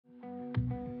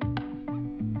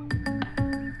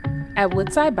At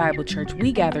Woodside Bible Church,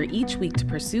 we gather each week to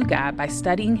pursue God by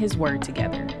studying His Word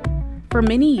together. For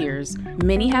many years,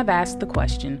 many have asked the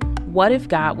question, what if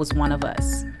God was one of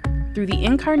us? Through the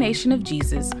incarnation of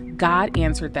Jesus, God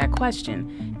answered that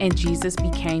question, and Jesus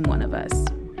became one of us.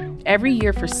 Every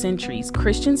year for centuries,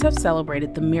 Christians have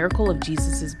celebrated the miracle of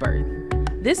Jesus' birth.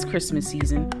 This Christmas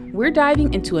season, we're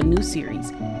diving into a new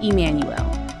series, Emmanuel,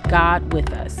 God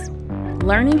with us,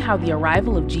 learning how the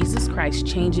arrival of Jesus Christ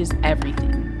changes everything.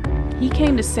 He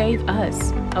came to save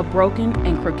us, a broken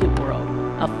and crooked world,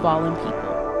 of fallen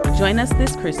people. Join us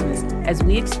this Christmas as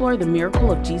we explore the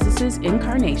miracle of Jesus'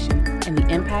 incarnation and the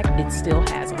impact it still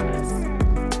has on us.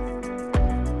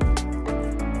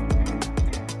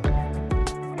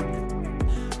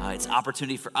 It's an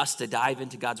opportunity for us to dive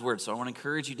into God's Word. So I want to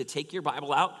encourage you to take your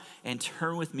Bible out and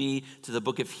turn with me to the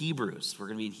book of Hebrews. We're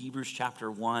going to be in Hebrews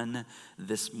chapter 1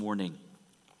 this morning.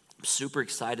 I'm super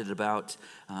excited about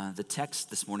the text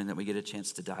this morning that we get a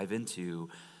chance to dive into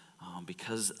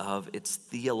because of its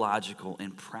theological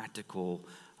and practical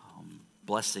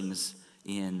blessings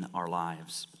in our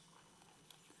lives.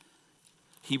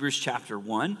 Hebrews chapter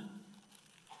 1.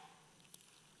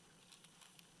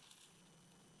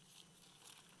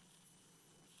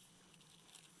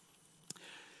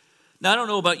 Now, I don't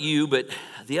know about you, but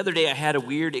the other day I had a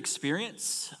weird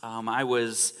experience. I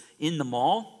was in the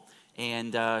mall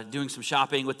and doing some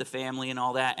shopping with the family and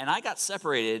all that, and I got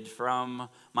separated from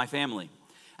my family.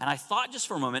 And I thought just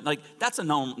for a moment, like, that's a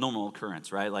normal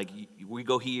occurrence, right? Like, we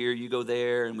go here, you go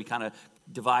there, and we kind of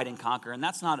divide and conquer, and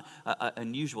that's not an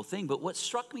unusual thing. But what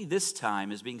struck me this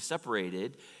time as being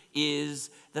separated is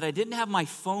that I didn't have my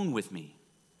phone with me.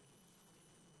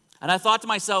 And I thought to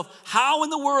myself, how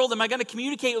in the world am I going to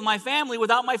communicate with my family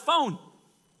without my phone?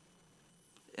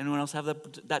 Anyone else have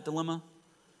that dilemma?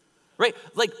 Right?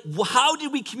 Like, how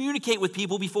did we communicate with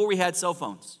people before we had cell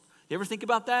phones? You ever think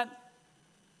about that?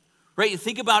 Right? You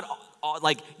think about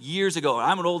like years ago.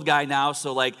 I'm an old guy now,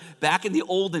 so like back in the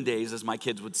olden days, as my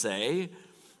kids would say,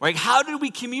 right? How did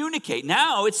we communicate?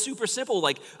 Now it's super simple.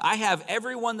 Like, I have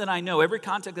everyone that I know, every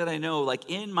contact that I know, like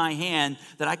in my hand,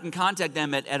 that I can contact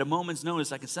them at a moment's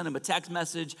notice. I can send them a text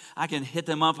message. I can hit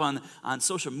them up on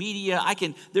social media.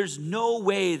 There's no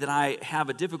way that I have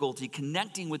a difficulty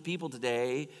connecting with people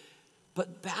today.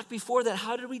 But back before that,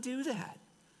 how did we do that?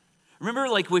 Remember,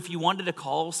 like, if you wanted to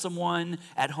call someone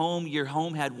at home, your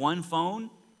home had one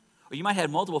phone, or you might have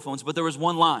multiple phones, but there was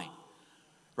one line.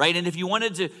 Right? And if you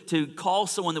wanted to call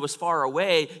someone that was far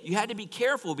away, you had to be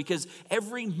careful because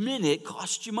every minute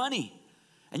cost you money.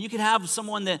 And you could have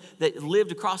someone that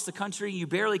lived across the country, you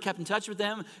barely kept in touch with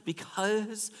them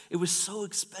because it was so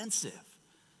expensive.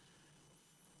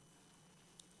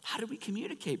 How did we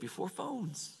communicate before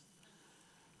phones?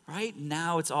 Right?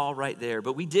 Now it's all right there.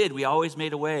 But we always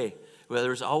made a way. Well,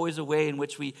 there was always a way in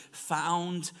which we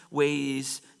found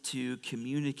ways to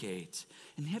communicate.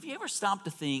 And have you ever stopped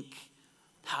to think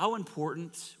how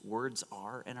important words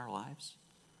are in our lives?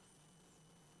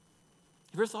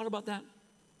 Have you ever thought about that?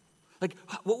 Like,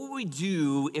 what would we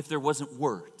do if there wasn't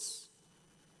words?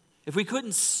 If we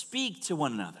couldn't speak to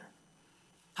one another?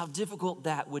 How difficult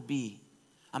that would be.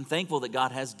 I'm thankful that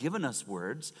God has given us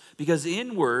words, because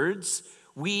in words,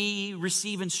 we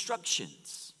receive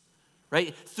instructions.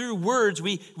 Right? Through words,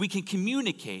 we can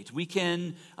communicate. We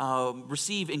can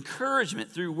receive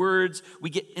encouragement. Through words, we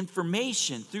get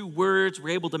information. Through words,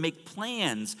 we're able to make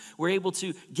plans. We're able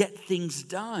to get things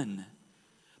done.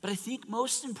 But I think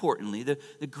most importantly,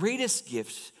 the greatest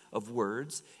gift of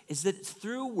words is that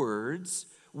through words,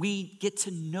 we get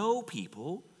to know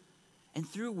people, and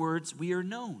through words, we are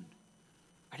known.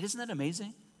 Right? Isn't that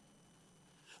amazing?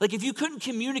 Like, if you couldn't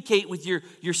communicate with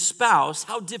your spouse,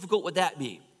 how difficult would that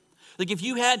be? Like, if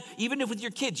you had, even if with your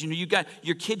kids, you got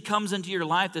your kid comes into your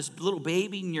life, this little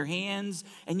baby in your hands,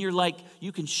 and you're like,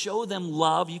 you can show them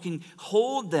love, you can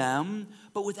hold them,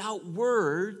 but without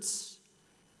words,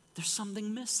 there's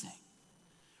something missing.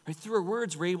 Right? Through our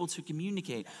words, we're able to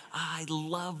communicate, I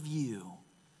love you.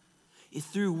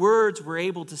 Through words, we're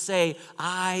able to say,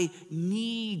 I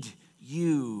need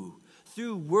you.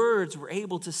 Through words, we're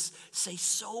able to say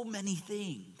so many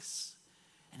things.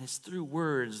 And it's through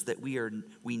words that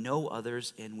we know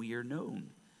others and we are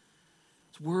known.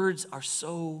 Words are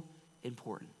so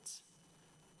important.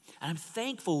 And I'm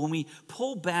thankful when we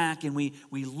pull back and we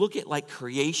look at like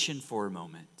creation for a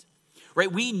moment. Right?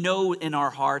 We know in our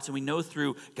hearts and we know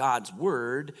through God's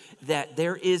word that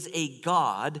there is a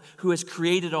God who has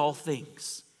created all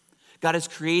things. God has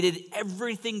created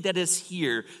everything that is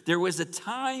here. There was a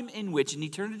time in which, in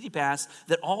eternity past,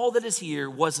 that all that is here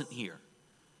wasn't here.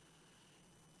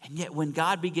 And yet when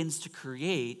God begins to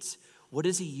create, what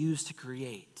does he use to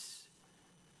create?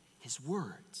 his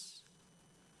words.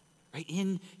 Right?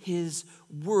 In his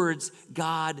words,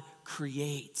 God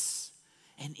creates.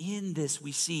 And in this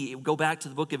we see, go back to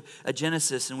the book of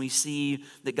Genesis, and we see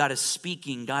that God is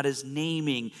speaking, God is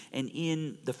naming. And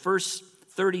in the first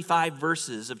 35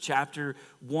 verses of chapter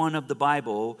 1 of the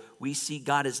Bible, we see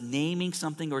God is naming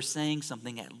something or saying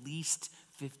something at least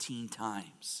 15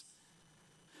 times.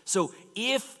 So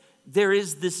if there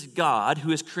is this God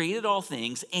who has created all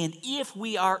things, and if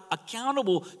we are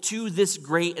accountable to this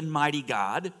great and mighty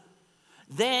God,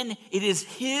 then it is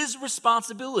his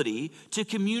responsibility to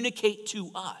communicate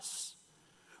to us.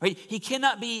 Right? He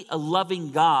cannot be a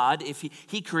loving God if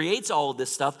he creates all of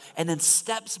this stuff and then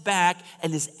steps back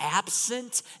and is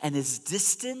absent and is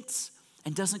distant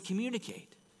and doesn't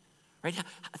communicate. Right?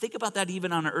 Think about that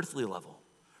even on an earthly level.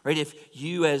 Right? If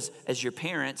you as your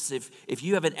parents, if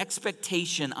you have an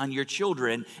expectation on your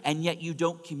children and yet you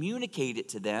don't communicate it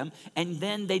to them and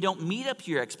then they don't meet up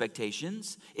to your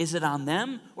expectations, is it on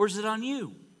them or is it on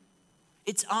you?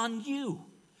 It's on you.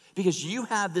 Because you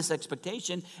have this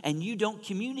expectation and you don't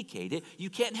communicate it. You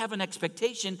can't have an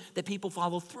expectation that people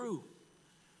follow through.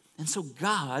 And so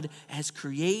God, as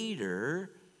creator,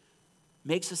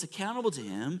 makes us accountable to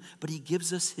him, but he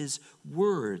gives us his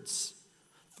words.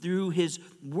 Through his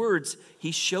words,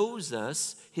 he shows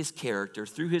us his character.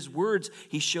 Through his words,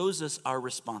 he shows us our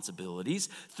responsibilities.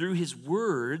 Through his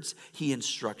words, he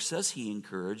instructs us, he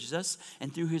encourages us.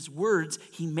 And through his words,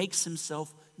 he makes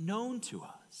himself known to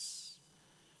us.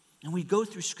 And we go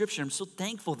through Scripture. I'm so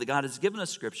thankful that God has given us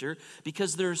Scripture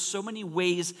because there are so many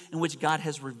ways in which God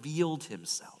has revealed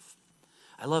himself.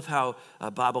 I love how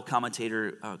Bible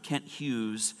commentator Kent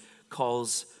Hughes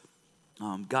calls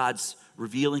God's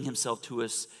revealing himself to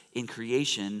us in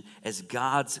creation as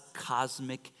God's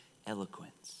cosmic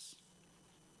eloquence.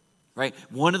 Right?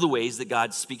 One of the ways that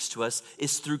God speaks to us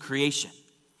is through creation.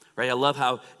 Right? I love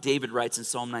how David writes in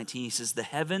Psalm 19. He says, "The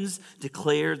heavens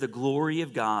declare the glory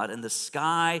of God, and the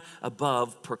sky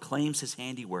above proclaims his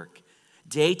handiwork.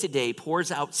 Day to day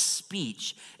pours out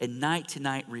speech, and night to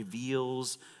night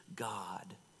reveals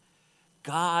God."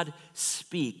 God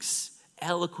speaks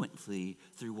eloquently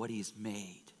through what he's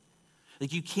made.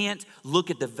 Like you can't look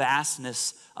at the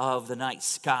vastness of the night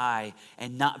sky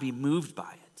and not be moved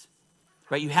by it.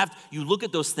 Right? You look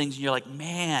at those things and you're like,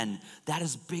 man, that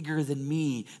is bigger than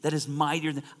me. That is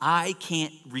mightier than I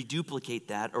can't reduplicate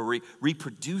that or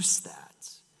reproduce that.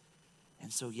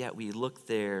 And so yet we look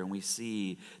there and we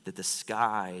see that the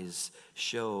skies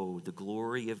show the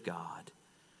glory of God.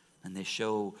 And they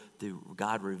show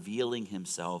God revealing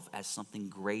himself as something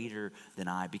greater than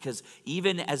I. Because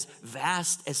even as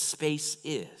vast as space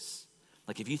is,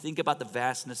 like if you think about the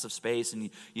vastness of space and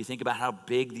you think about how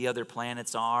big the other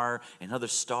planets are and other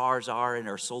stars are in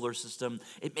our solar system,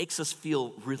 it makes us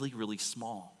feel really, really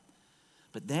small.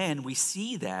 But then we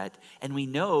see that and we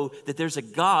know that there's a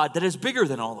God that is bigger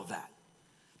than all of that.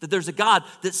 That there's a God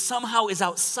that somehow is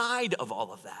outside of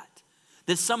all of that.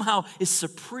 That somehow is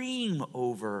supreme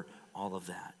over all of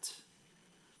that.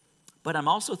 But I'm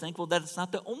also thankful that it's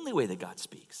not the only way that God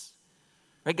speaks.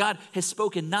 Right? God has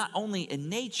spoken not only in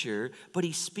nature, but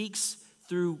he speaks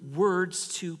through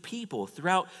words to people.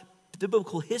 Throughout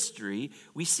biblical history,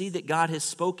 we see that God has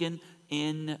spoken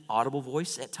in audible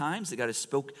voice at times, that God has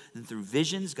spoken through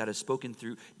visions, God has spoken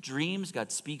through dreams,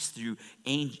 God speaks through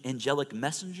angelic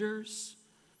messengers.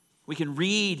 We can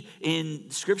read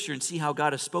in Scripture and see how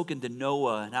God has spoken to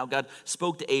Noah and how God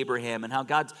spoke to Abraham and how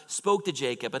God spoke to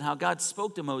Jacob and how God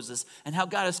spoke to Moses and how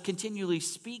God is continually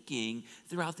speaking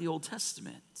throughout the Old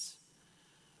Testament.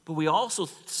 But we also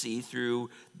see through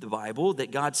the Bible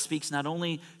that God speaks not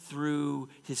only through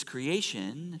his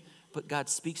creation, but God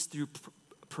speaks through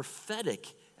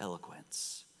prophetic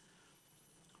eloquence.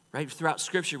 Right? Throughout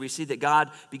Scripture, we see that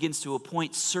God begins to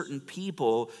appoint certain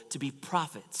people to be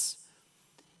prophets.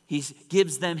 He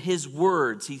gives them his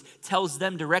words. He tells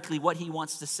them directly what he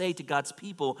wants to say to God's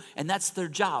people, and that's their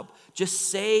job. Just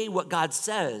say what God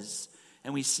says.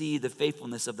 And we see the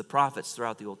faithfulness of the prophets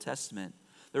throughout the Old Testament.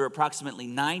 There are approximately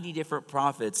 90 different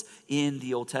prophets in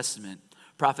the Old Testament.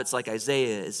 Prophets like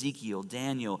Isaiah, Ezekiel,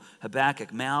 Daniel,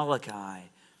 Habakkuk, Malachi.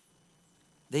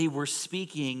 They were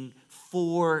speaking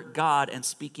for God and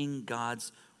speaking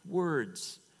God's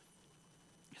words.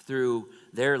 Through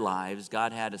their lives,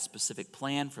 God had a specific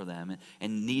plan for them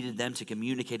and needed them to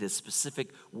communicate a specific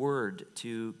word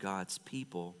to God's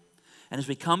people. And as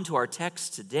we come to our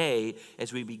text today,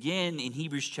 as we begin in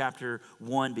Hebrews chapter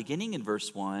 1, beginning in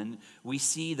verse 1, we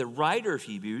see the writer of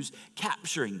Hebrews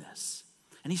capturing this.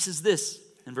 And he says this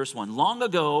in verse 1, "Long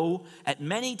ago, at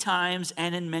many times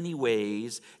and in many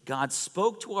ways, God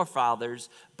spoke to our fathers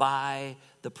by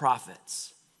the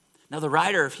prophets." Now, the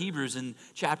writer of Hebrews in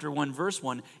chapter 1, verse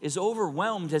 1 is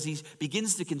overwhelmed as he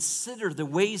begins to consider the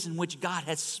ways in which God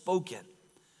has spoken.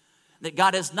 That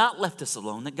God has not left us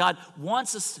alone, that God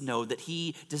wants us to know that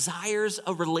he desires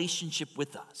a relationship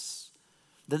with us.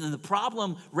 Then the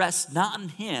problem rests not in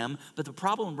him, but the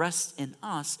problem rests in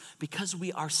us because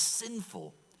we are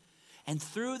sinful. And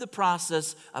through the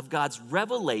process of God's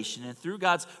revelation and through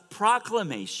God's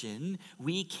proclamation,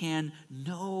 we can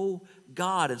know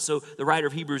God. And so the writer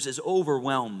of Hebrews is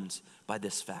overwhelmed by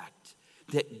this fact,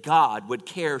 that God would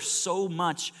care so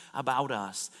much about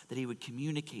us that he would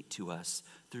communicate to us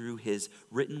through his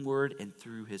written word and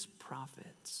through his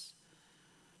prophets.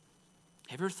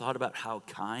 Have you ever thought about how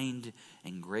kind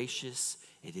and gracious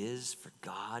it is for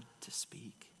God to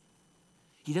speak?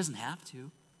 He doesn't have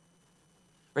to.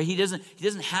 Right? He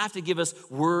doesn't have to give us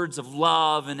words of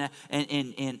love and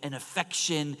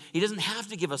affection. He doesn't have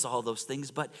to give us all those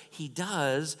things, but he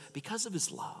does because of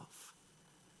his love.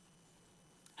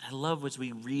 And I love as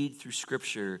we read through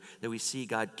Scripture that we see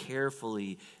God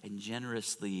carefully and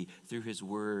generously through his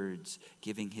words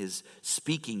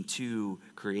speaking to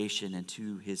creation and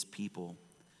to his people.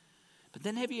 But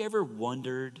then have you ever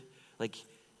wondered,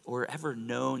 or ever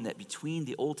known that between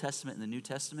the Old Testament and the New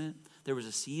Testament, there was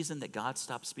a season that God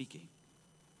stopped speaking?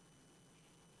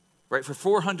 Right, for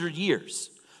 400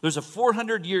 years. There's a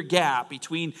 400-year gap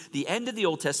between the end of the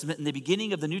Old Testament and the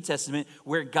beginning of the New Testament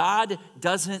where God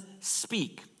doesn't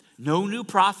speak. No new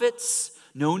prophets,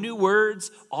 no new words.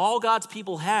 All God's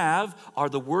people have are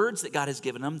the words that God has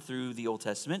given them through the Old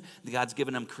Testament. God's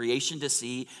given them creation to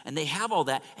see, and they have all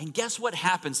that. And guess what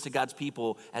happens to God's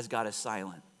people as God is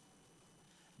silent?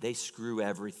 They screw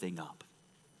everything up.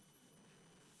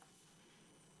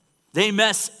 They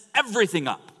mess everything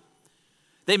up.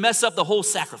 They mess up the whole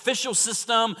sacrificial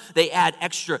system. They add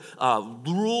extra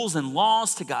rules and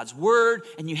laws to God's word.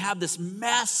 And you have this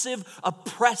massive,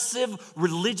 oppressive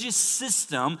religious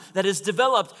system that is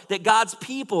developed that God's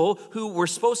people who were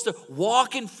supposed to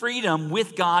walk in freedom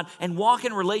with God and walk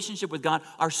in relationship with God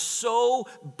are so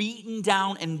beaten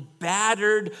down and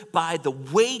battered by the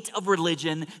weight of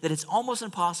religion that it's almost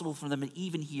impossible for them to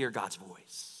even hear God's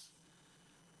voice.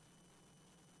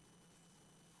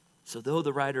 So though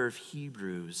the writer of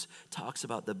Hebrews talks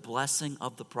about the blessing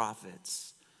of the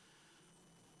prophets,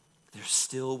 there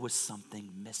still was something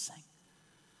missing.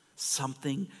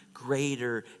 Something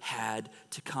greater had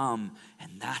to come,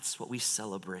 and that's what we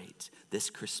celebrate this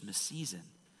Christmas season.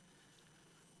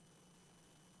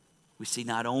 We see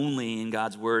not only in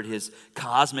God's word his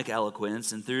cosmic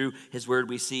eloquence, and through his word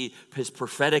we see his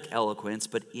prophetic eloquence,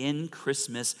 but in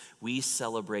Christmas we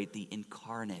celebrate the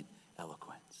incarnate eloquence.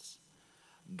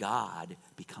 God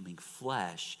becoming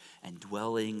flesh and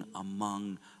dwelling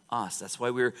among us. That's why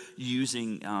we're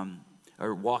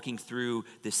walking through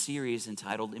this series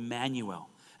entitled Emmanuel.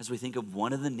 As we think of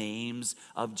one of the names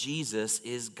of Jesus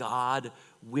is God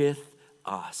with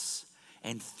us.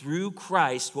 And through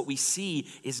Christ, what we see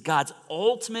is God's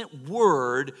ultimate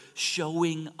word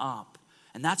showing up.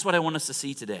 And that's what I want us to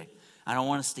see today. I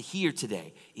want us to hear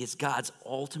today is God's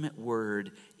ultimate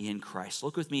word in Christ.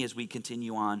 Look with me as we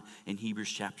continue on in Hebrews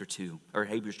chapter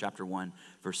 1,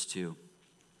 verse 2.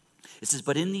 It says,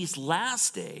 "But in these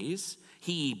last days,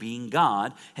 he, being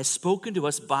God, has spoken to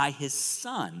us by his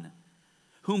Son,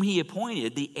 whom he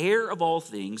appointed the heir of all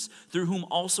things, through whom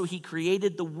also he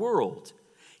created the world.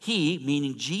 He,"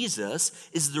 meaning Jesus,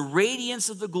 "is the radiance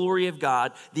of the glory of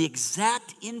God, the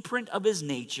exact imprint of his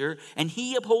nature, and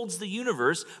he upholds the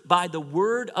universe by the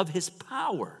word of his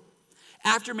power.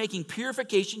 After making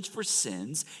purifications for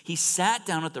sins, he sat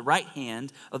down at the right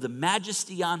hand of the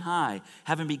Majesty on high,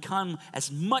 having become as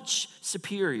much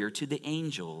superior to the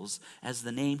angels as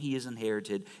the name he has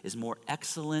inherited is more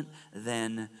excellent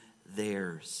than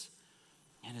theirs."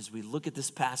 And as we look at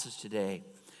this passage today,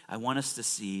 I want us to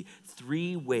see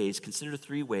consider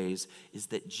three ways, is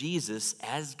that Jesus,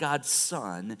 as God's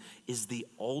Son, is the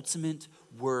ultimate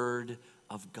word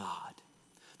of God.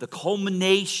 The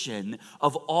culmination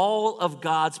of all of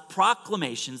God's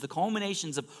proclamations, the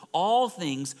culminations of all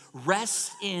things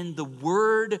rests in the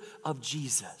word of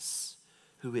Jesus,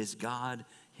 who is God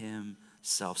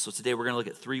himself. So today we're going to look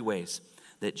at three ways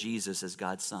that Jesus, as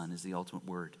God's Son, is the ultimate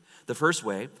word. The first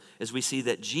way is we see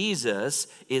that Jesus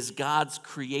is God's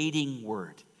creating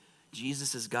word.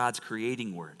 Jesus is God's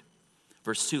creating word.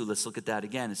 Verse 2, let's look at that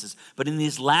again. It says, "But in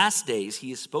these last days he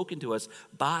has spoken to us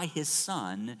by his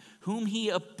Son, whom he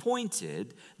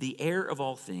appointed the heir of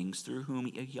all things, through whom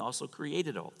he also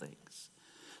created all things."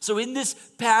 So in this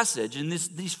passage, in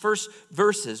these first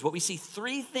verses, what we see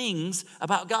three things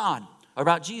about God, or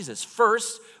about Jesus.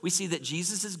 First, we see that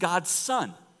Jesus is God's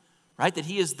Son. right? That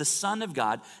he is the Son of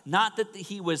God, not that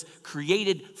he was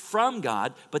created from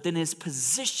God, but then his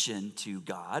position to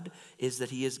God is that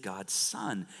he is God's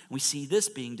Son. We see this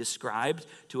being described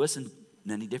to us in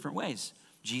many different ways.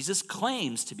 Jesus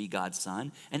claims to be God's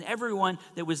Son, and everyone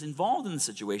that was involved in the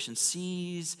situation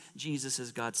sees Jesus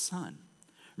as God's Son.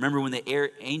 Remember when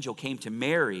the angel came to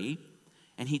Mary,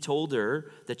 and he told her,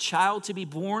 the child to be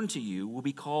born to you will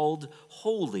be called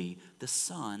Holy, the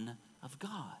Son of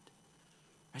God.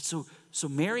 Right? So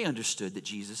Mary understood that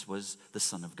Jesus was the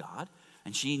Son of God,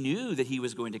 and she knew that he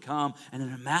was going to come in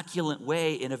an immaculate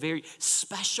way, in a very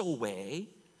special way.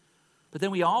 But then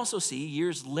we also see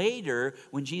years later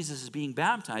when Jesus is being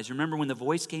baptized, remember when the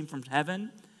voice came from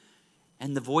heaven?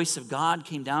 And the voice of God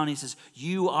came down and he says,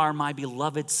 you are my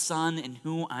beloved Son in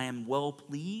whom I am well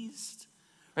pleased.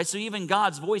 Right? So even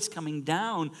God's voice coming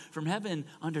down from heaven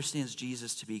understands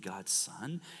Jesus to be God's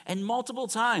Son. And multiple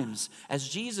times as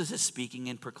Jesus is speaking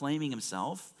and proclaiming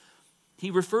himself, he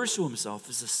refers to himself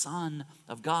as the Son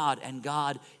of God and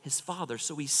God his Father.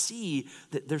 So we see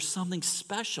that there's something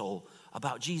special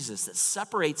about Jesus that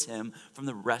separates him from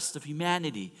the rest of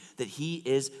humanity, that he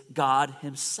is God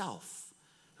himself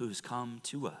who's come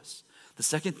to us. The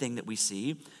second thing that we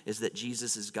see is that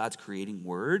Jesus is God's creating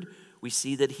word. We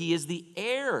see that he is the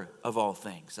heir of all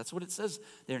things. That's what it says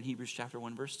there in Hebrews chapter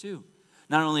 1, verse 2.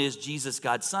 Not only is Jesus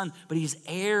God's Son, but he's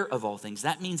heir of all things.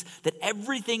 That means that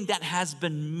everything that has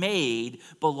been made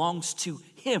belongs to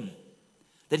him.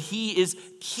 That he is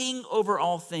king over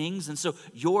all things. And so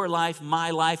your life,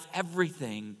 my life,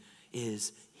 everything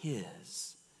is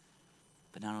his.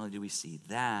 But not only do we see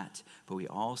that, but we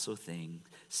also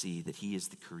see that he is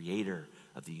the creator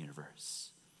of the universe.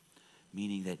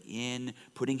 Meaning that in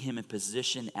putting him in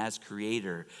position as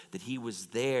creator, that he was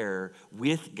there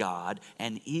with God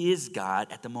and is God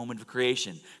at the moment of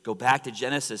creation. Go back to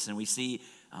Genesis and we see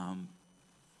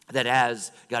that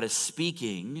as God is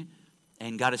speaking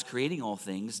and God is creating all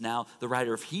things, now the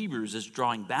writer of Hebrews is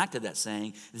drawing back to that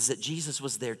saying is that Jesus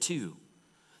was there too.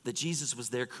 That Jesus was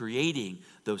there creating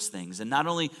those things. And not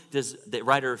only does the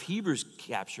writer of Hebrews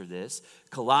capture this,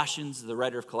 the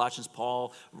writer of Colossians,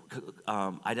 Paul,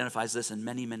 identifies this and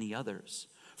many, many others.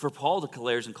 For Paul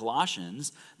declares in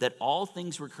Colossians that all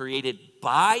things were created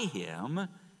by him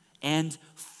and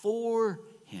for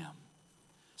him.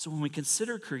 So when we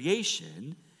consider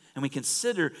creation and we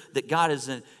consider that God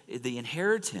is the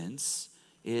inheritance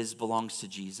belongs to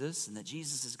Jesus and that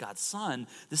Jesus is God's Son,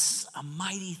 this is a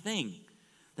mighty thing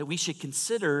that we should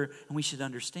consider and we should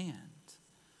understand.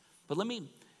 But let me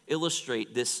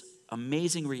illustrate this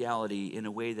amazing reality in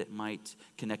a way that might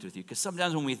connect with you. Because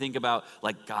sometimes when we think about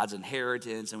like God's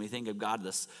inheritance and we think of God,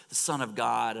 the Son of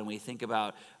God, and we think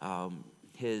about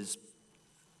his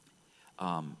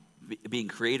being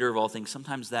creator of all things,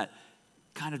 sometimes that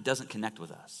kind of doesn't connect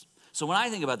with us. So when I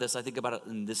think about this, I think about it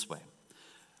in this way.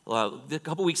 A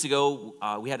couple weeks ago,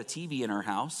 we had a TV in our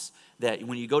house that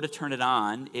when you go to turn it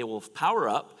on, it will power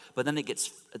up, but then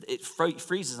it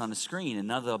freezes on the screen and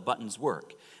none of the buttons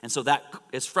work. And so that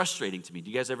is frustrating to me.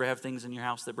 Do you guys ever have things in your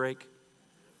house that break?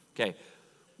 Okay.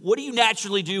 What do you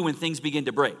naturally do when things begin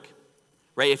to break?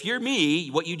 Right? If you're me,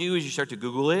 what you do is you start to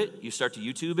Google it, you start to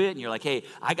YouTube it, and you're like, hey,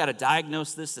 I got to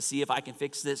diagnose this to see if I can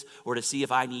fix this or to see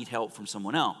if I need help from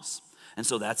someone else. And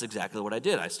so that's exactly what I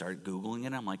did. I started Googling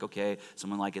it. I'm like, okay,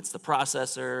 someone like it's the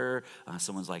processor.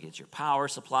 Someone's like it's your power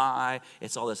supply.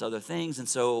 It's all this other things. And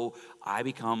so I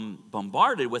become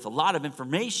bombarded with a lot of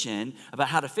information about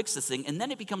how to fix this thing. And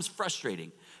then it becomes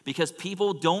frustrating because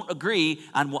people don't agree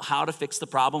on how to fix the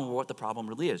problem or what the problem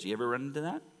really is. You ever run into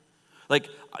that? Like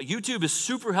YouTube is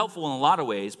super helpful in a lot of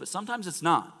ways, but sometimes it's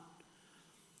not.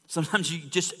 Sometimes you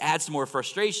just add some more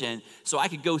frustration. So I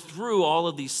could go through all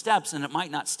of these steps and it might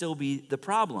not still be the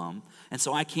problem. And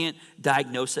so I can't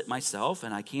diagnose it myself.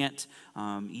 And I can't,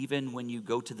 even when you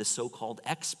go to the so-called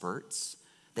experts,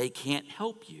 they can't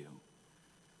help you.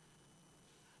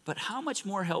 But how much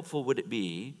more helpful would it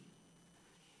be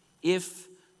if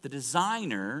the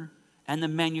designer and the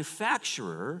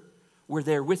manufacturer were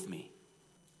there with me?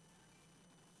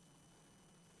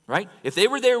 Right? If they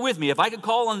were there with me, if I could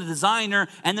call on the designer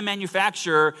and the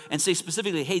manufacturer and say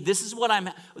specifically, hey, this is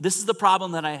the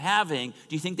problem that I'm having,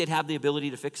 do you think they'd have the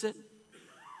ability to fix it?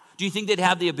 Do you think they'd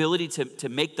have the ability to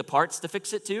make the parts to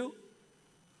fix it too?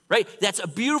 Right? That's a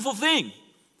beautiful thing.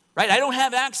 Right? I don't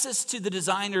have access to the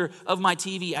designer of my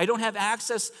TV. I don't have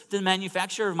access to the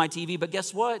manufacturer of my TV, but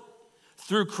guess what?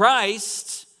 Through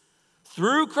Christ,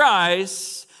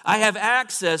 I have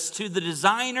access to the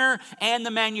designer and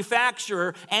the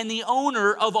manufacturer and the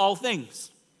owner of all things.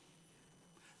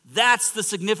 That's the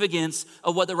significance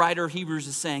of what the writer of Hebrews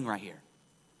is saying right here.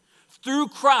 Through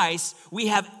Christ, we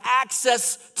have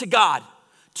access to God.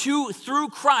 Through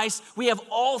Christ, we have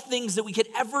all things that we could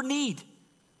ever need.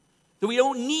 That we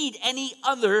don't need any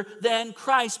other than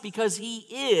Christ because he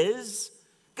is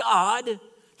God.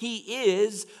 He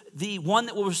is the one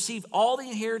that will receive all the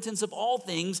inheritance of all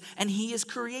things, and he is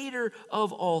creator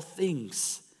of all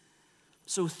things.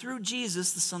 So through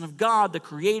Jesus, the Son of God, the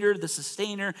creator, the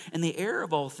sustainer, and the heir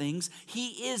of all things,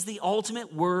 he is the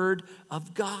ultimate word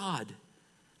of God.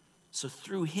 So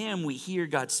through him, we hear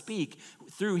God speak.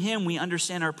 Through him, we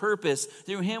understand our purpose.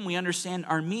 Through him, we understand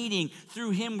our meaning. Through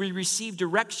him, we receive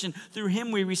direction. Through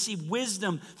him, we receive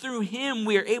wisdom. Through him,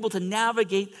 we are able to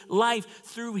navigate life.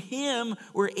 Through him,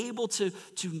 we're able to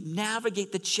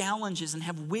navigate the challenges and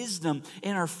have wisdom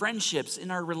in our friendships,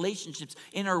 in our relationships,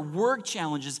 in our work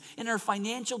challenges, in our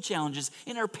financial challenges,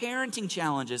 in our parenting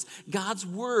challenges. God's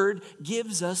word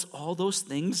gives us all those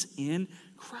things in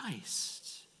Christ.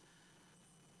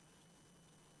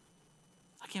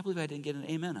 I can't believe I didn't get an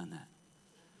amen on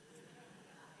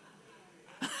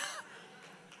that.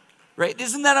 Right?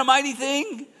 Isn't that a mighty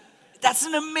thing? That's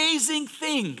an amazing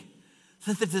thing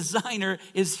that the designer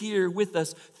is here with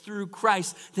us through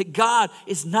Christ. That God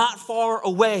is not far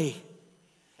away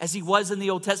as he was in the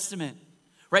Old Testament.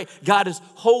 Right? God is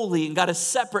holy and God is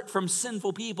separate from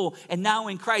sinful people. And now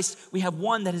in Christ, we have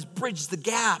one that has bridged the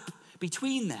gap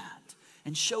between that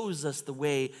and shows us the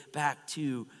way back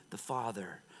to the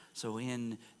Father. So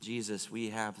in Jesus, we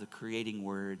have the creating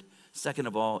word. Second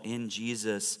of all, in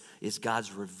Jesus is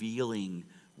God's revealing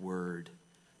word.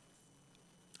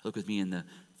 Look with me in the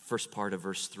first part of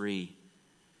verse 3.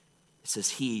 It says,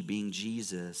 he, being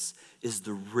Jesus, is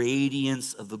the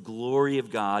radiance of the glory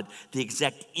of God, the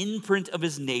exact imprint of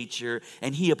his nature,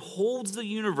 and he upholds the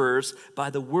universe by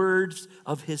the words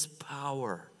of his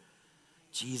power.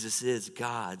 Jesus is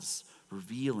God's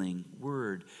revealing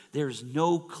word. There's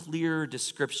no clearer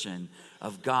description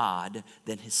of God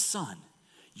than his Son.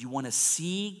 You want to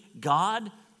see God?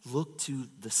 Look to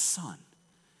the Son,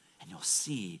 and you'll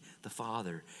see the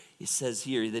Father. It says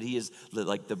here that he is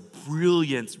like the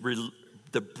brilliant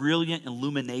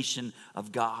illumination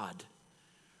of God.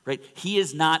 Right? He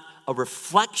is not a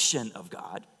reflection of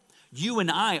God. You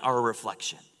and I are a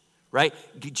reflection. Right?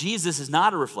 Jesus is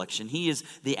not a reflection. He is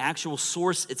the actual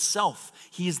source itself.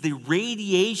 He is the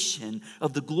radiation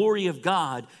of the glory of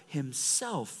God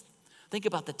himself. Think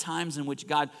about the times in which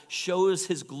God shows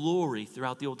his glory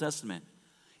throughout the Old Testament.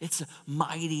 It's a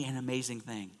mighty and amazing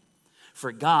thing.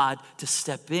 For God to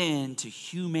step into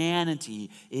humanity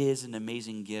is an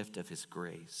amazing gift of his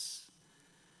grace.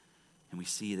 And we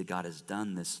see that God has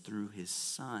done this through his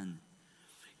Son.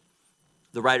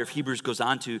 The writer of Hebrews goes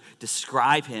on to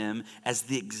describe him as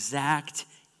the exact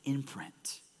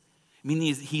imprint.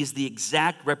 Meaning he is the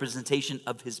exact representation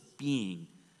of his being.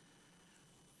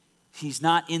 He's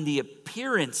not in the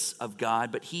appearance of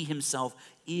God, but he himself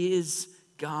is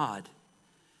God.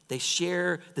 They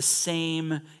share the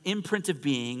same imprint of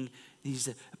being. He's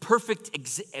a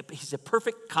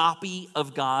perfect copy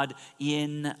of God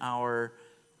in our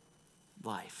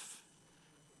life.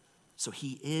 So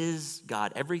he is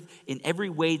God. In every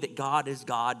way that God is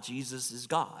God, Jesus is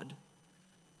God.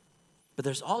 But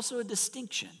there's also a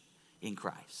distinction in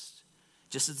Christ.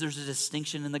 Just as there's a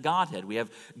distinction in the Godhead. We have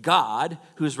God,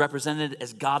 who is represented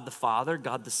as God the Father,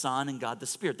 God the Son, and God the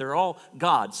Spirit. They're all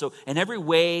God. So in every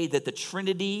way that the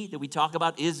Trinity that we talk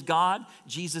about is God,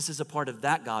 Jesus is a part of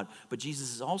that God. But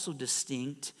Jesus is also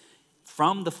distinct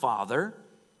from the Father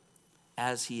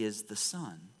as he is the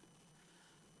Son.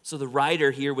 So the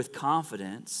writer here with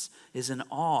confidence is in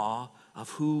awe of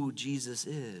who Jesus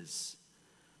is.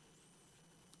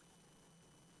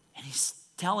 And he's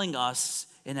telling us,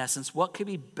 in essence, what could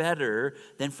be better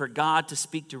than for God to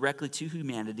speak directly to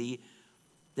humanity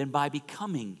than by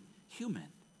becoming human?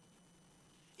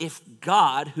 If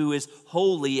God, who is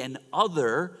holy and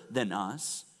other than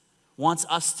us, wants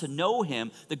us to know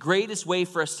him, the greatest way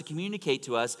for us to communicate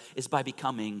to us is by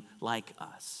becoming like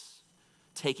us.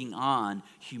 Taking on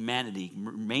humanity,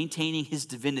 maintaining his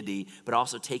divinity, but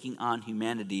also taking on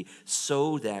humanity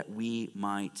so that we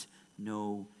might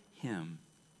know him.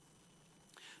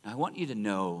 Now, I want you to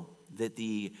know that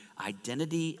the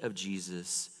identity of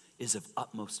Jesus is of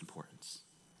utmost importance.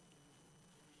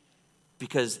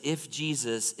 Because if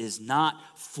Jesus is not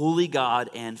fully God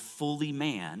and fully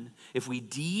man, if we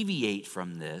deviate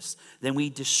from this, then we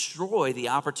destroy the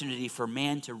opportunity for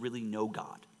man to really know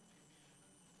God.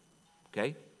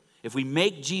 Okay? If we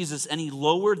make Jesus any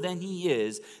lower than he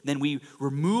is, then we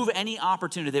remove any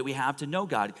opportunity that we have to know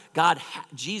God.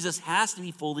 Jesus has to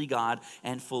be fully God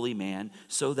and fully man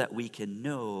so that we can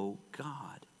know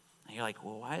God. And you're like,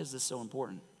 well, why is this so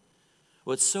important?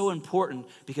 Well, it's so important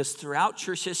because throughout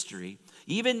church history,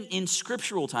 even in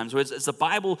scriptural times, as the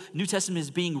Bible, New Testament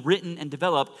is being written and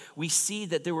developed, we see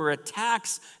that there were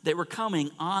attacks that were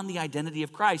coming on the identity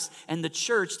of Christ. And the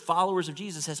church, followers of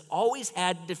Jesus, has always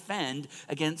had to defend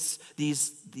against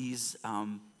these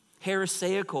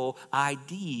heresiarchical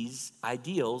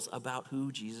ideals about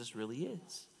who Jesus really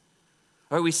is.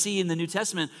 All right, we see in the New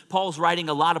Testament, Paul's writing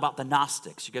a lot about the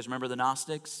Gnostics. You guys remember the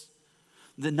Gnostics?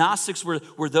 The Gnostics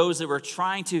were those that were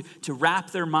trying to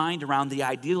wrap their mind around the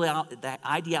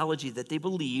ideology that they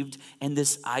believed and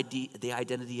the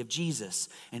identity of Jesus.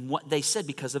 And what they said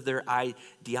because of their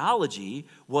ideology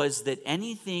was that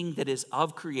anything that is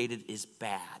of created is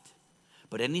bad,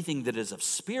 but anything that is of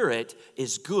spirit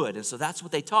is good. And so that's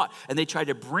what they taught. And they tried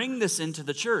to bring this into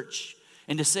the church.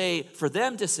 And for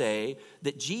them to say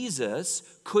that Jesus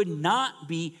could not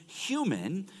be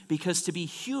human, because to be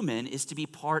human is to be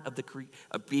part of the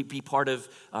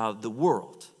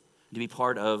world, to be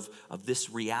part of this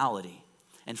reality.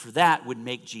 And for that would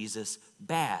make Jesus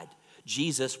bad.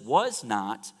 Jesus was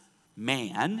not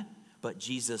man, but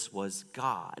Jesus was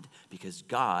God, because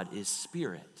God is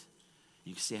spirit.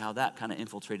 You can see how that kind of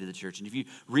infiltrated the church. And if you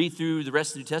read through the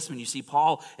rest of the New Testament, you see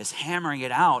Paul is hammering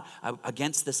it out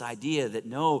against this idea that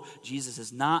no, Jesus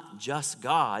is not just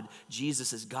God.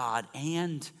 Jesus is God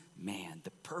and man, the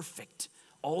perfect,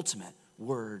 ultimate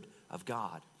Word of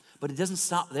God. But it doesn't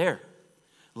stop there.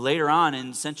 Later on,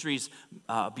 in centuries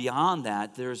beyond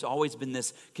that, there's always been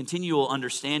this continual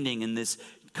understanding and this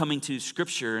coming to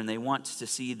Scripture, and they want to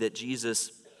see that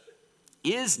Jesus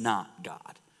is not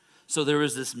God. So there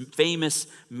was this famous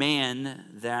man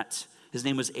that his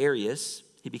name was Arius.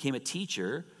 He became a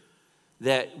teacher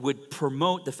that would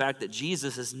promote the fact that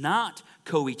Jesus is not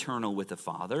co-eternal with the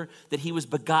Father, that he was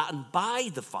begotten by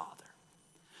the Father.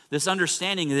 This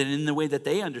understanding that in the way that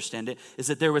they understand it is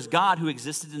that there was God who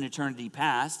existed in eternity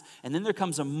past, and then there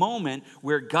comes a moment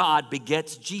where God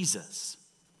begets Jesus.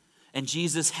 And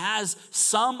Jesus has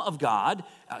some of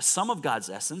God's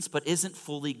essence, but isn't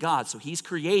fully God. So he's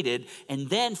created, and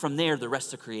then from there, the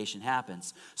rest of creation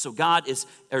happens. So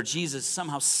Jesus is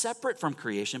somehow separate from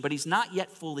creation, but he's not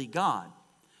yet fully God.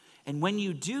 And when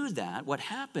you do that, what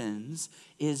happens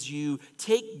is you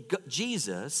take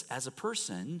Jesus as a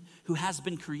person who has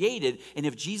been created, and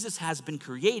if Jesus has been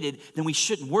created, then we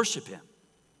shouldn't worship him.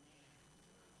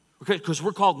 Because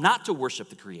we're called not to worship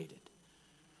the created.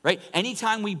 Right?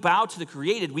 Anytime we bow to the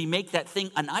created, we make that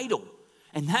thing an idol.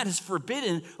 And that is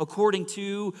forbidden according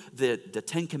to the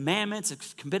Ten Commandments.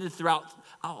 It's committed throughout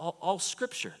all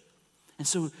Scripture. And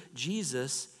so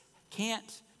Jesus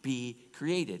can't be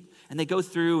created. And they go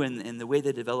through, and the way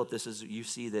they develop this is you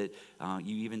see that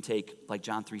you even take like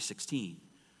John 3:16.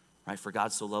 Right? For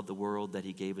God so loved the world that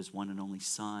he gave his one and only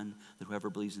Son, that whoever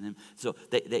believes in him. So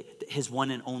his one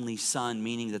and only Son,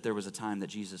 meaning that there was a time that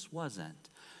Jesus wasn't.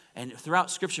 And throughout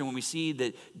Scripture, when we see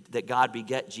that God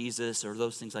beget Jesus or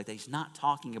those things like that, he's not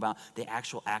talking about the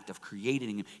actual act of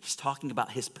creating him. He's talking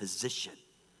about his position.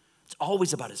 It's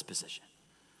always about his position.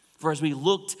 For as we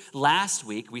looked last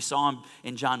week, we saw him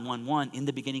in John 1:1, in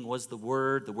the beginning was the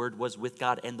Word was with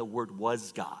God, and the Word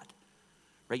was God.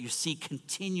 Right? You see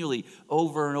continually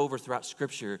over and over throughout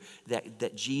Scripture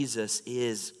that Jesus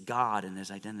is God and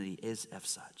his identity is as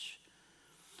such.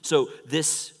 So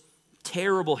this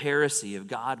terrible heresy of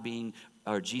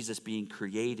Jesus being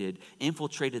created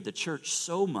infiltrated the church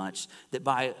so much that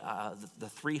by the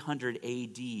 300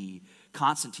 AD,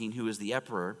 Constantine, who was the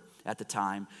emperor at the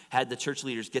time, had the church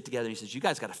leaders get together and he says, you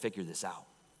guys got to figure this out.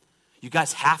 You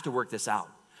guys have to work this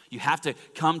out. You have to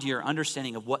come to your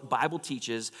understanding of what Bible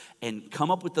teaches and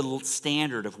come up with the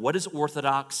standard of what is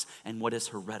orthodox and what is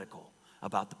heretical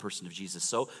about the person of Jesus.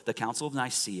 So the Council of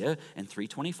Nicaea in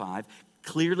 325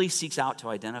 clearly seeks out to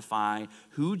identify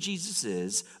who Jesus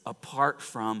is apart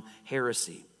from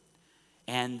heresy.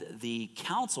 And the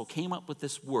council came up with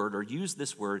this word, or used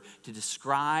this word, to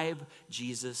describe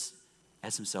Jesus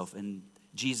as himself, and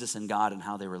Jesus and God and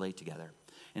how they relate together.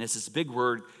 And it's this big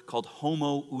word called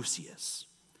homoousios,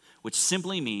 which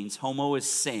simply means homo is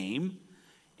same,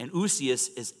 and ousios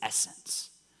is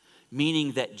essence,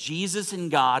 meaning that Jesus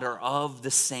and God are of the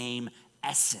same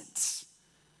essence.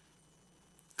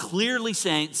 Clearly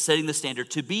setting the standard.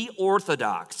 To be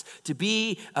orthodox, to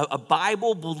be a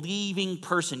Bible-believing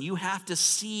person, you have to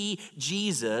see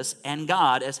Jesus and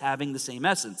God as having the same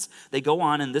essence. They go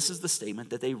on, and this is the statement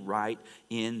that they write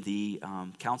in the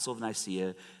Council of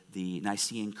Nicaea, the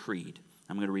Nicene Creed.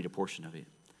 I'm going to read a portion of it.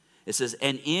 It says,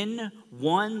 and in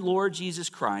one Lord Jesus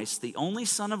Christ, the only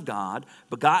Son of God,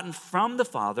 begotten from the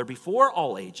Father before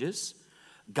all ages,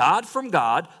 God from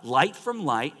God, light from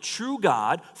light, true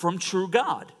God from true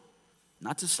God.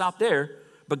 not to stop there,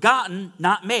 begotten,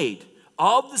 not made,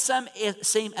 of the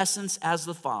same essence as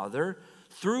the Father.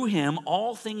 Through him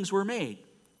all things were made.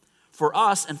 For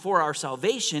us and for our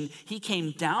salvation, he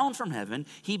came down from heaven.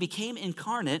 He became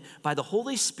incarnate by the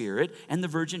Holy Spirit and the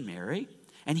Virgin Mary,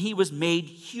 and he was made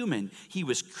human. He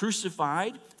was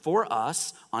crucified for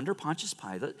us under Pontius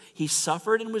Pilate. He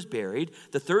suffered and was buried.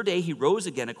 The third day he rose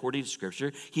again according to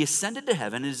Scripture. He ascended to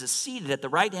heaven and is seated at the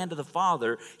right hand of the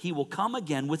Father. He will come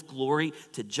again with glory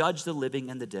to judge the living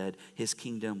and the dead. His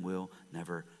kingdom will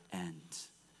never end.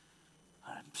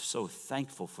 I'm so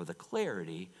thankful for the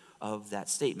clarity of that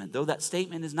statement. Though that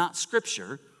statement is not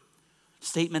Scripture,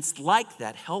 statements like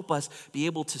that help us be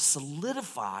able to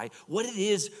solidify what it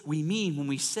is we mean when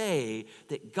we say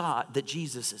that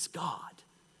Jesus is God.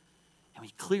 And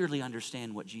we clearly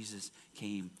understand what Jesus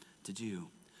came to do.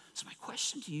 So my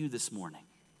question to you this morning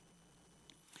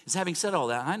is, having said all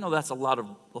that, I know that's a lot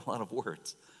of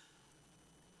words,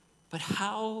 but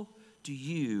how do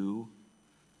you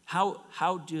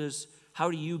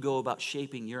go about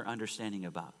shaping your understanding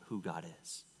about who God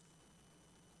is?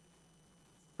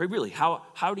 Right, really, how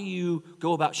do you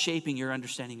go about shaping your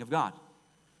understanding of God?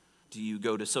 Do you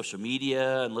go to social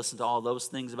media and listen to all those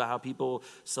things about how people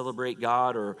celebrate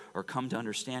God or come to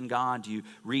understand God? Do you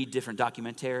read different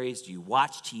documentaries? Do you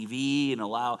watch TV and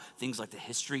allow things like the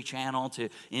History Channel to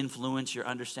influence your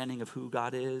understanding of who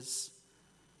God is?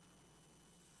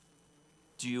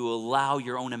 Do you allow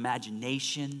your own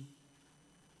imagination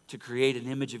to create an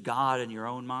image of God in your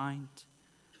own mind?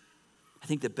 I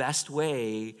think the best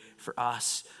way for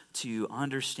us to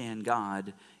understand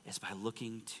God is by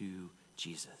looking to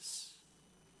Jesus.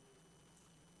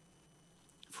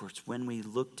 For it's when we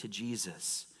look to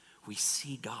Jesus, we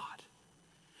see God.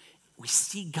 We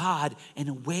see God in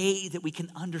a way that we can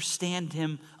understand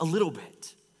him a little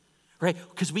bit, right?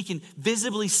 Because we can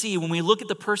visibly see, when we look at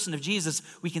the person of Jesus,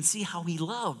 we can see how he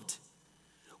loved.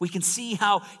 We can see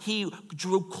how he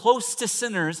drew close to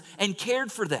sinners and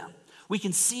cared for them. We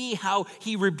can see how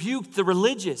he rebuked the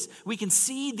religious. We can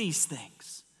see these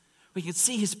things. We can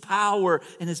see his power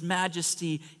and his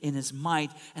majesty and his might.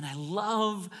 And I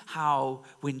love how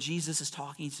when Jesus is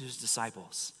talking to his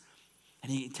disciples,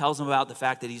 and he tells them about the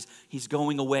fact that he's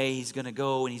going away, he's going to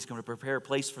go and he's going to prepare a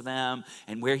place for them,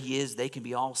 and where he is, they can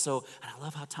be also. And I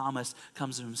love how Thomas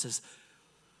comes to him and says,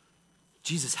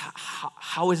 Jesus,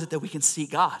 how is it that we can see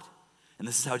God? And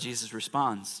this is how Jesus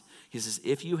responds. He says,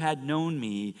 if you had known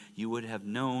me, you would have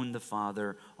known the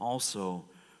Father also.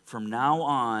 From now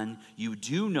on, you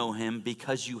do know him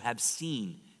because you have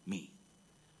seen me.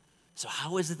 So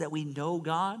how is it that we know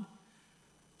God?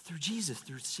 Through Jesus,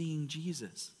 through seeing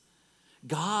Jesus.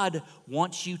 God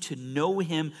wants you to know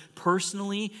him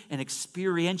personally and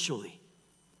experientially.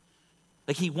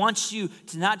 Like, he wants you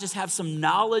to not just have some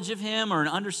knowledge of him or an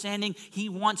understanding. He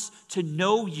wants to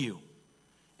know you.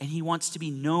 And he wants to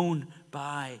be known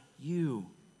by you.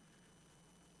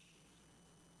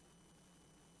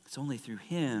 It's only through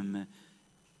him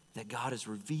that God is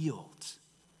revealed.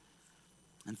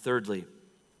 And thirdly,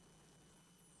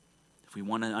 if we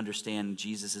want to understand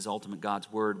Jesus is ultimate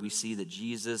God's word, we see that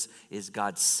Jesus is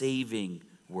God's saving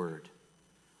word.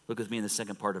 Look with me in the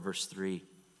second part of verse 3. It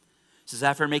says,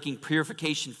 after making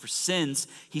purification for sins,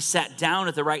 he sat down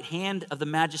at the right hand of the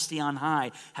Majesty on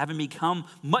high, having become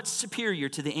much superior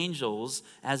to the angels,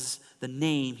 as the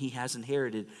name he has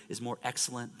inherited is more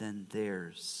excellent than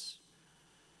theirs.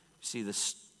 You see,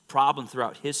 this problem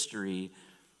throughout history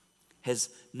has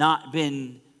not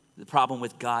been the problem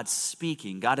with God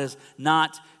speaking. God has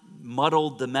not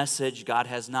muddled the message. God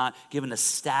has not given a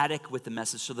static with the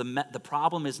message. So the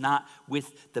problem is not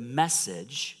with the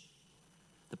message.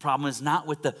 The problem is not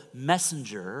with the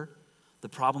messenger. The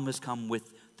problem has come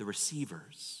with the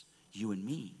receivers, you and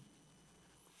me.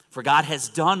 For God has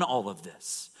done all of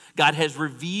this. God has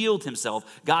revealed himself.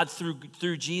 God,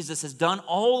 through Jesus, has done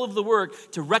all of the work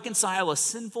to reconcile a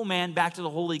sinful man back to the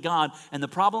holy God. And the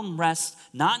problem rests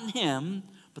not in him,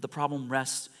 but the problem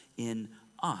rests in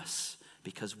us,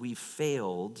 because we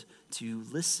failed to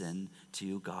listen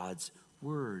to God's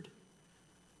word.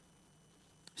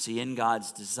 See, in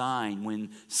God's design,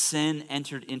 when sin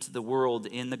entered into the world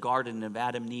in the garden of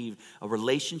Adam and Eve, a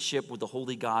relationship with the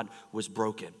holy God was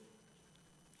broken.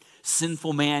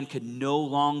 Sinful man could no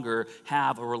longer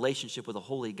have a relationship with a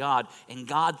holy God. And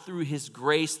God, through his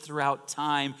grace throughout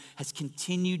time, has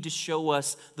continued to show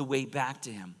us the way back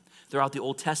to him. Throughout the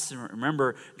Old Testament,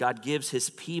 remember, God gives his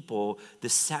people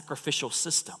this sacrificial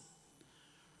system.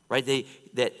 Right?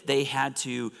 They had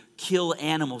to kill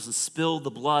animals and spill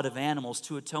the blood of animals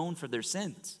to atone for their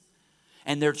sins.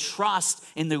 And their trust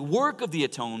in the work of the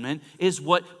atonement is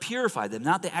what purified them.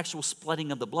 Not the actual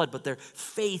splitting of the blood, but their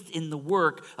faith in the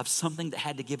work of something that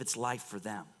had to give its life for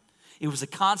them. It was a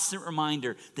constant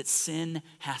reminder that sin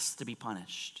has to be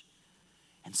punished.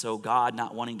 And so God,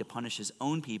 not wanting to punish his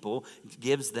own people,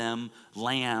 gives them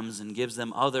lambs and gives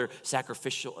them other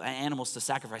sacrificial animals to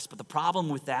sacrifice. But the problem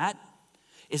with that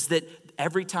is that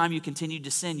every time you continued to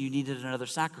sin, you needed another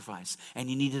sacrifice, and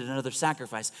you needed another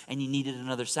sacrifice, and you needed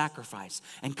another sacrifice.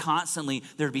 And constantly,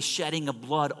 there'd be shedding of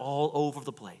blood all over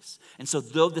the place. And so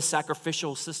though the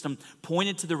sacrificial system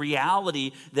pointed to the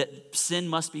reality that sin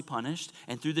must be punished,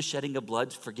 and through the shedding of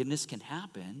blood, forgiveness can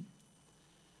happen,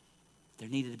 there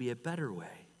needed to be a better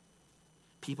way.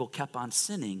 People kept on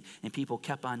sinning, and people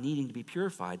kept on needing to be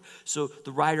purified. So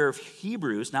the writer of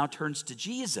Hebrews now turns to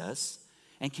Jesus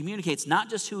and communicates not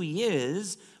just who he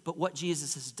is, but what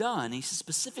Jesus has done. He says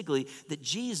specifically that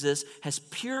Jesus has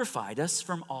purified us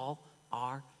from all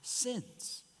our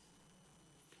sins.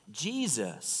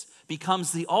 Jesus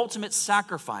becomes the ultimate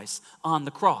sacrifice on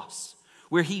the cross,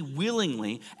 where he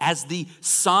willingly, as the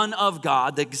Son of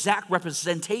God, the exact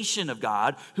representation of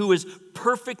God, who is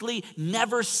perfectly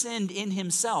never sinned in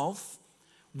himself,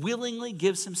 willingly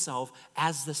gives himself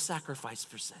as the sacrifice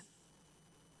for sin.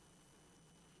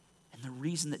 And the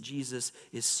reason that Jesus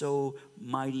is so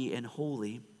mighty and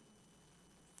holy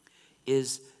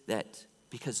is that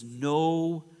because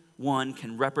no one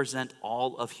can represent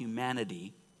all of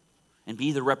humanity and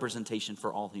be the representation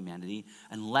for all humanity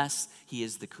unless he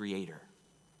is the creator.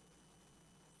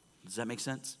 Does that make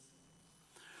sense?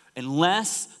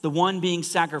 Unless the one being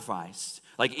sacrificed,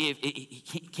 like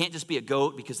it can't just be a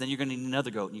goat, because then you're going to need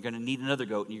another goat, and you're going to need another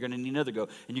goat, and you're going to need another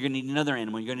goat, and you're going to need another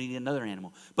animal, and you're going to need another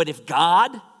animal. But if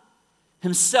God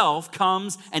himself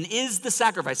comes and is the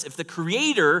sacrifice, if the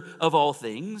creator of all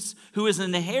things, who is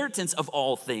an inheritance of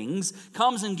all things,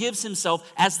 comes and gives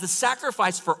himself as the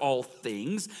sacrifice for all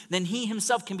things, then he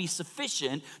himself can be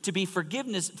sufficient to be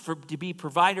to be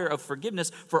provider of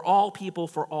forgiveness for all people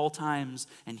for all times,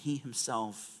 and he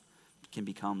himself can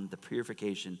become the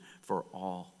purification for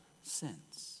all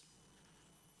sins.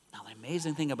 Now, the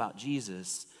amazing thing about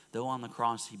Jesus, though on the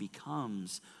cross he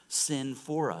becomes sin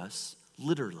for us,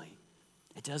 literally,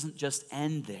 it doesn't just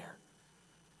end there.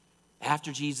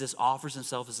 After Jesus offers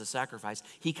himself as a sacrifice,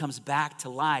 he comes back to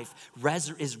life,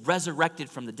 is resurrected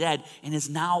from the dead, and is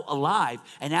now alive.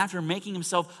 And after making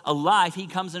himself alive, he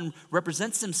comes and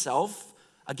represents himself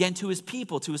again to his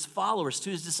people, to his followers, to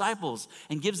his disciples,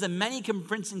 and gives them many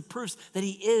convincing proofs that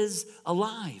he is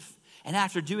alive. And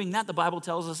after doing that, the Bible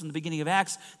tells us in the beginning of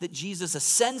Acts that Jesus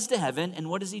ascends to heaven, and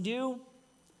what does he do?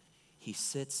 He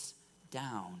sits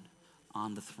down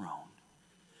on the throne,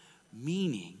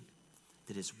 meaning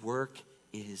that his work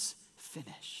is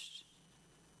finished.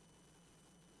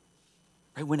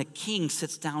 Right? When a king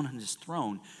sits down on his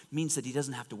throne, it means that he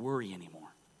doesn't have to worry anymore.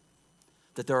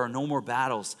 That there are no more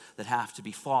battles that have to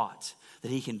be fought.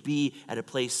 That he can be at a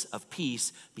place of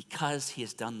peace because he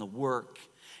has done the work.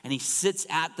 And he sits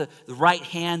at the right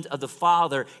hand of the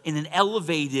Father in an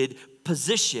elevated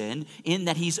position, in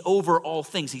that he's over all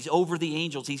things. He's over the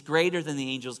angels. He's greater than the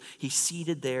angels. He's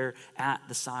seated there at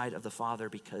the side of the Father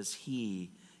because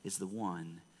he is the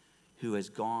one who has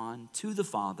gone to the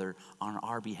Father on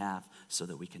our behalf so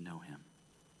that we can know him.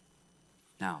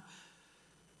 Now,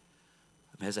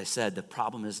 as I said, the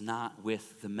problem is not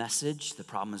with the message. The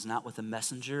problem is not with the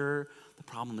messenger. The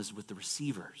problem is with the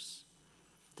receivers.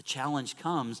 The challenge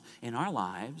comes in our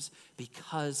lives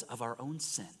because of our own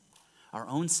sin. Our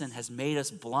own sin has made us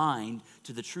blind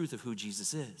to the truth of who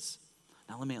Jesus is.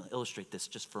 Now let me illustrate this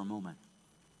just for a moment.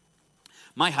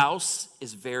 My house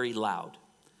is very loud.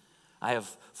 I have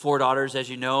 4 daughters, as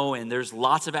you know, and there's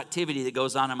lots of activity that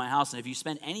goes on in my house. And if you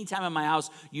spend any time in my house,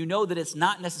 you know that it's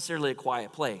not necessarily a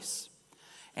quiet place.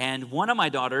 And one of my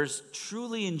daughters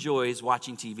truly enjoys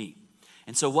watching TV.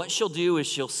 And so what she'll do is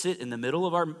she'll sit in the middle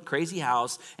of our crazy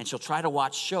house and she'll try to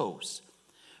watch shows.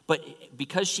 But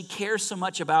because she cares so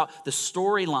much about the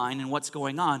storyline and what's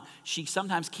going on, she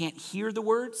sometimes can't hear the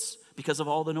words because of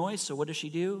all the noise. So what does she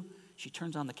do? She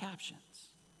turns on the captions.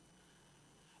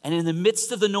 And in the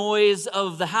midst of the noise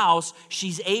of the house,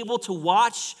 she's able to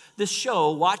watch the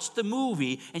show, watch the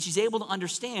movie, and she's able to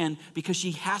understand because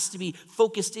she has to be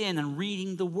focused in on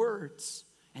reading the words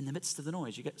in the midst of the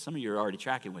noise. Some of you are already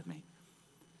tracking with me.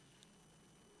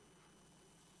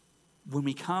 When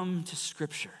we come to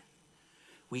Scripture,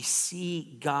 we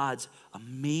see God's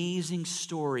amazing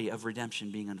story of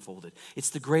redemption being unfolded. It's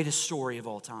the greatest story of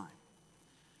all time.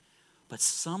 But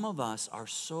some of us are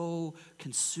so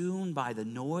consumed by the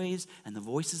noise and the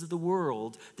voices of the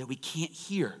world that we can't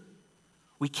hear.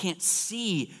 We can't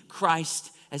see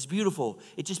Christ as beautiful.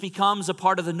 It just becomes a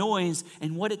part of the noise.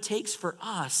 And what it takes for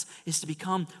us is to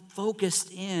become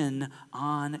focused in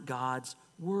on God's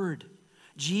word.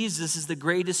 Jesus is the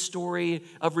greatest story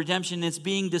of redemption. It's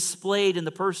being displayed in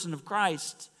the person of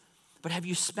Christ. But have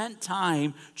you spent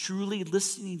time truly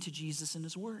listening to Jesus and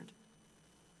his word?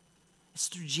 It's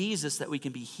through Jesus that we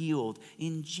can be healed.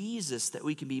 In Jesus that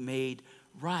we can be made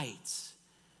right.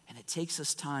 And it takes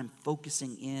us time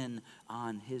focusing in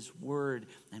on his word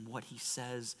and what he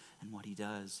says and what he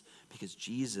does. Because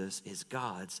Jesus is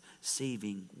God's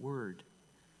saving word.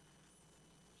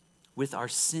 With our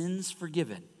sins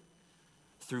forgiven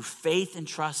through faith and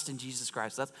trust in Jesus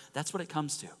Christ. That's what it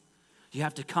comes to. You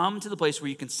have to come to the place where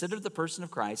you consider the person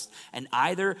of Christ, and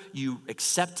either you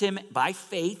accept him by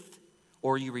faith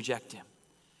or you reject him.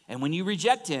 And when you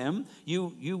reject him,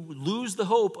 you lose the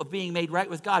hope of being made right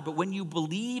with God. But when you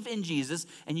believe in Jesus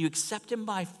and you accept him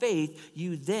by faith,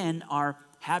 you then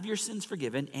have your sins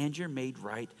forgiven and you're made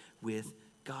right with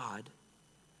God.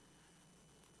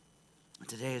 And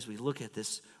today, as we look at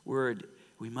this word,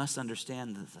 we must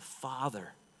understand that the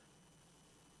Father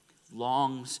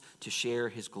longs to share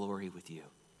his glory with you.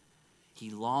 He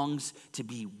longs to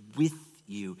be with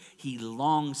you. He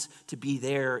longs to be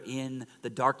there in the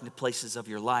dark places of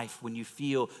your life when you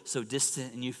feel so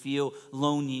distant and you feel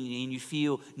lonely and you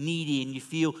feel needy and you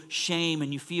feel shame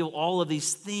and you feel all of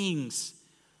these things.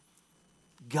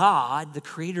 God, the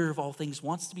creator of all things,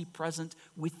 wants to be present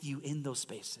with you in those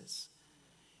spaces.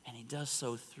 And he does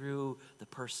so through the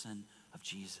person of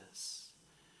Jesus.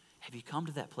 Have you come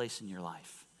to that place in your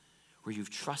life where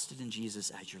you've trusted in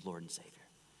Jesus as your Lord and Savior?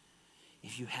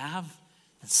 If you have,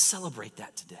 then celebrate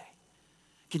that today.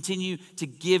 Continue to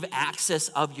give access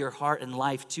of your heart and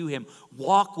life to him.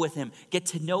 Walk with him. Get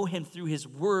to know him through his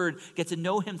word. Get to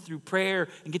know him through prayer.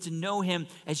 And get to know him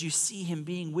as you see him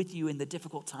being with you in the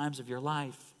difficult times of your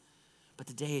life. But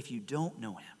today, if you don't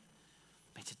know him,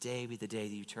 may today be the day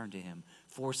that you turn to him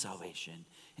for salvation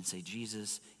and say,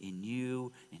 Jesus, in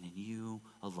you and in you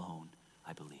alone,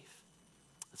 I believe.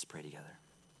 Let's pray together.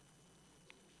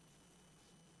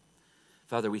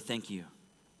 Father, we thank you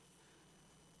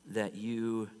that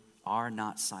you are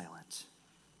not silent.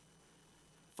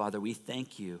 Father, we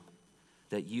thank you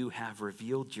that you have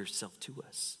revealed yourself to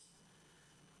us.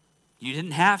 You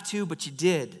didn't have to, but you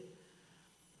did.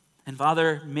 And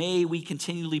Father, may we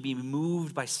continually be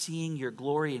moved by seeing your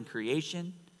glory in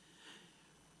creation,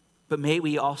 but may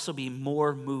we also be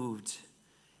more moved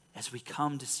as we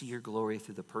come to see your glory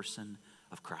through the person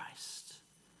of Christ.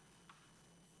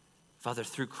 Father,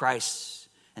 through Christ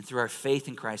and through our faith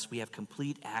in Christ, we have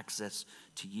complete access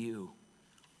to you.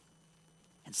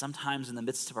 And sometimes in the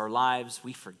midst of our lives,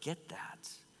 we forget that.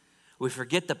 We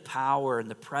forget the power and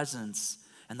the presence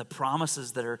and the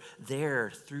promises that are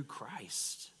there through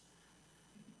Christ.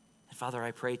 And Father,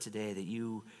 I pray today that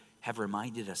you have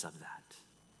reminded us of that.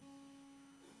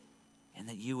 And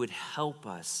that you would help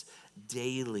us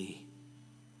daily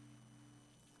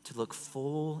to look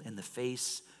full in the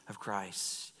face of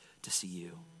Christ to see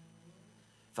you.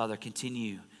 Father,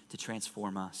 continue to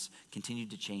transform us, continue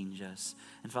to change us.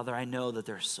 And Father, I know that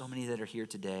there are so many that are here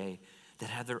today that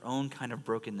have their own kind of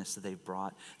brokenness that they've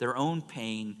brought, their own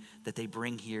pain that they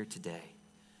bring here today,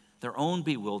 their own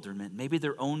bewilderment, maybe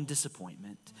their own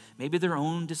disappointment, maybe their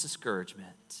own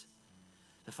discouragement.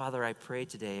 But Father, I pray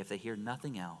today, if they hear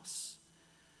nothing else,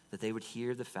 that they would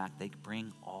hear the fact they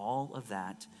bring all of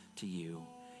that to you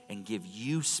and give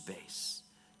you space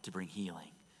to bring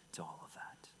healing to all of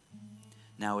that.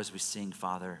 Now as we sing,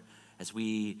 Father, as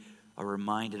we are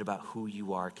reminded about who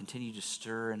you are, continue to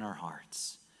stir in our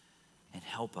hearts and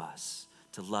help us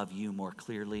to love you more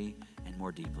clearly and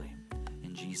more deeply.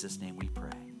 In Jesus' name we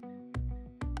pray.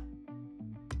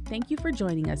 Thank you for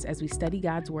joining us as we study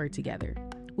God's word together.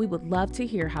 We would love to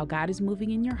hear how God is moving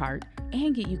in your heart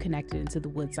and get you connected into the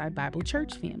Woodside Bible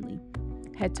Church family.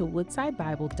 Head to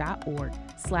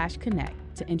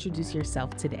woodsidebible.org/connect to introduce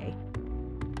yourself today.